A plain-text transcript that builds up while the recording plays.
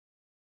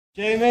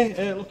Jamie,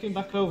 looking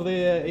back over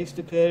the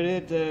Easter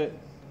period,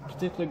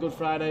 particularly Good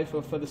Friday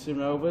for Featherstone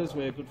Rovers,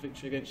 with a good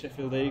victory against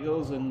Sheffield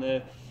Eagles and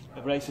a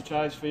brace of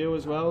tries for you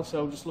as well.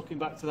 So just looking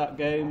back to that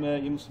game,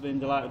 you must have been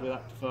delighted with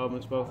that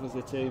performance, both as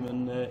a team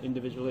and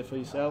individually for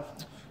yourself.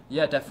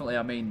 Yeah, definitely.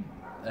 I mean,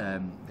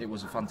 it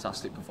was a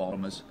fantastic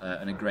performance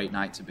and a great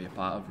night to be a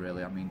part of,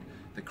 really. I mean,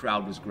 the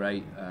crowd was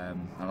great,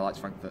 and I'd like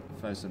to thank the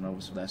Featherstone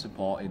Rovers for their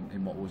support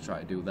in what we were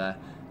trying to do there.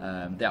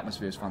 The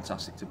atmosphere was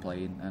fantastic to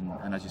play in,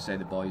 and as you say,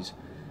 the boys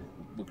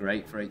were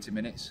great for 80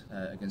 minutes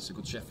against a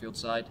good Sheffield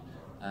side.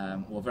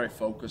 We were very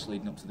focused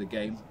leading up to the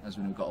game, as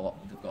they've got a lot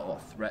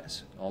of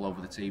threats all over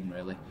the team,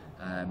 really.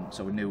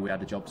 So we knew we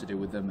had a job to do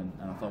with them, and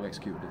I thought we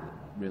executed it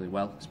really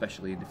well,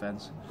 especially in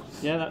defence.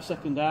 Yeah, that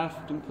second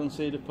half didn't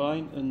concede a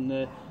point,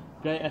 and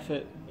great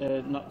effort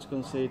not to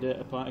concede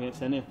a point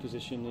against any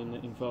opposition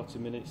in 40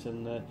 minutes.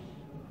 And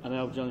I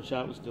know John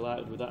Sharp was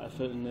delighted with that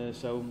effort, and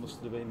so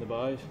must have been the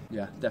boys.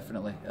 Yeah,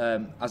 definitely.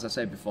 As I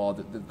said before,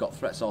 they've got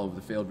threats all over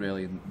the field,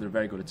 really, and they're a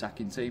very good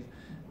attacking team.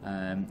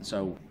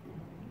 So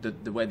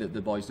the way that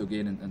the boys dug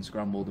in and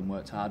scrambled and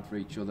worked hard for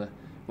each other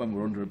when we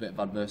were under a bit of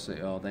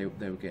adversity, or they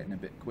were getting a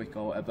bit quick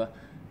or whatever,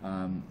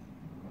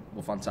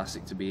 were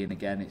fantastic to be in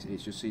again. It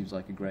just seems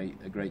like a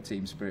great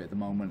team spirit at the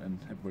moment, and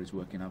everybody's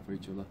working hard for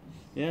each other.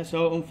 Yeah,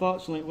 so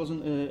unfortunately it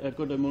wasn't a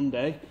good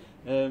Monday,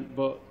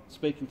 but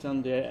speaking to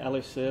Andy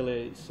Ellis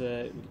earlier, it's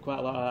quite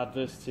a lot of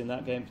adversity in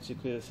that game,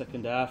 particularly the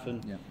second half,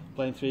 and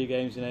playing 3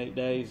 games in 8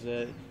 days.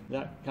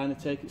 That kind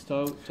of take its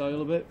toll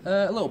a bit?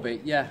 A little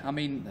bit, yeah. I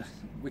mean,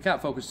 we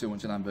can't focus too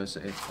much on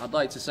adversity. I'd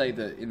like to say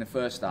that in the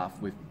first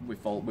half we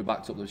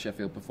backed up the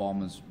Sheffield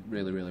performance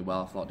really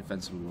well. I thought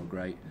defensively we were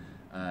great.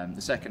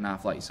 The second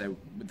half, like you say,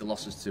 with the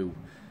losses to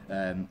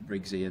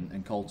Briggsy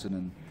and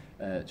Colton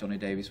and Johnny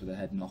Davis with a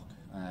head knock,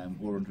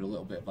 we were under a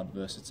little bit of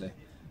adversity.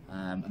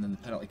 And then the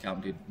penalty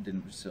count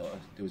didn't sort of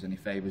do us any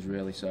favours,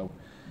 really. So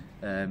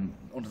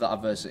under that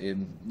adversity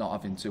and not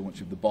having too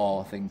much of the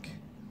ball, I think,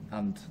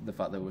 and the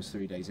fact that it was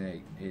 3 games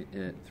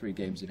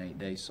in 8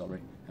 days,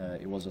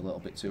 it was a little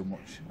bit too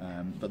much.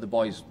 But the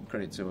boys,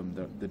 credit to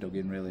them, they dug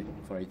in really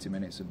for 80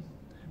 minutes, and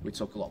we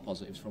took a lot of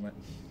positives from it.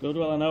 Good.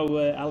 Well, I know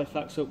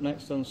Halifax up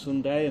next on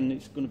Sunday, and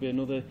it's going to be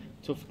another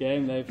tough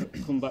game. They've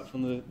come back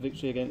from the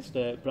victory against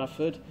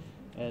Bradford,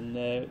 and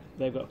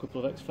they've got a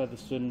couple of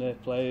ex-Featherstone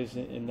players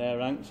in their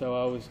ranks, so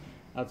always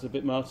adds a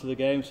bit more to the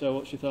game. So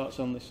what's your thoughts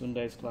on this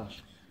Sunday's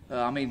clash?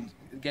 I mean,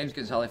 games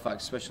against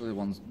Halifax, especially the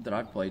ones that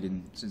I've played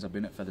in since I've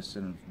been at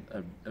Featherstone,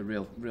 are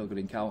real good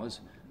encounters.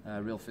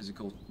 Really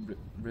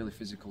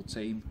physical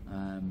team.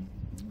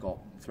 Got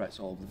threats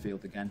all over the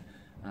field again.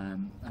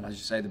 And as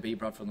you say, they beat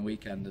Bradford on the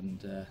weekend, and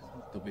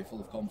they'll be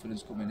full of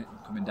confidence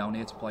coming down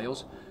here to play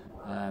us.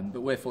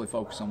 But we're fully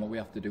focused on what we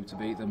have to do to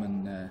beat them,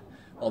 and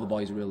all the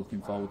boys are really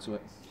looking forward to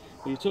it.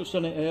 You touched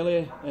on it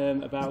earlier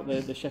about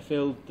the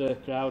Sheffield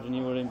crowd, and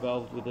you were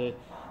involved with the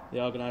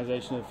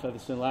organisation of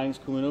Featherstone Lions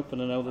coming up,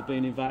 and I know they've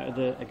been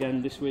invited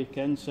again this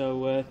weekend.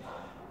 So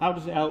how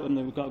does it help when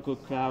we've got a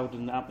good crowd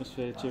and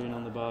atmosphere cheering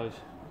on the boys?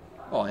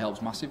 Oh, it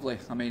helps massively.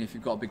 I mean, if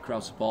you've got a big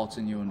crowd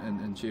supporting you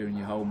and cheering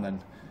you home,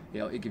 then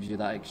it gives you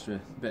that extra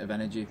bit of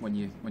energy when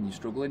you're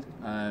struggling.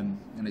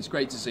 And it's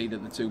great to see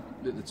that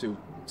the two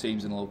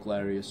teams in the local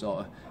area are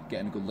sort of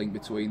getting a good link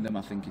between them.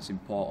 I think it's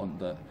important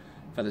that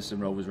Featherstone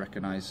Rovers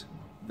recognise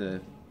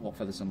what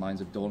Featherstone Lions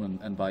have done,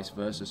 and vice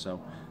versa.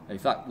 So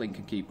if that link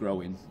can keep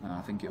growing,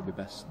 I think it'll be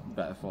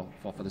better for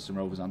Featherstone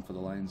Rovers and for the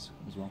Lions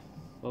as well.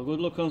 Well, good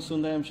luck on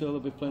Sunday. I'm sure there'll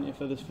be plenty of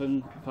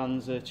Featherstone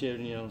fans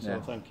cheering you on.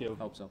 So thank you.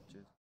 Hope so.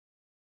 Cheers.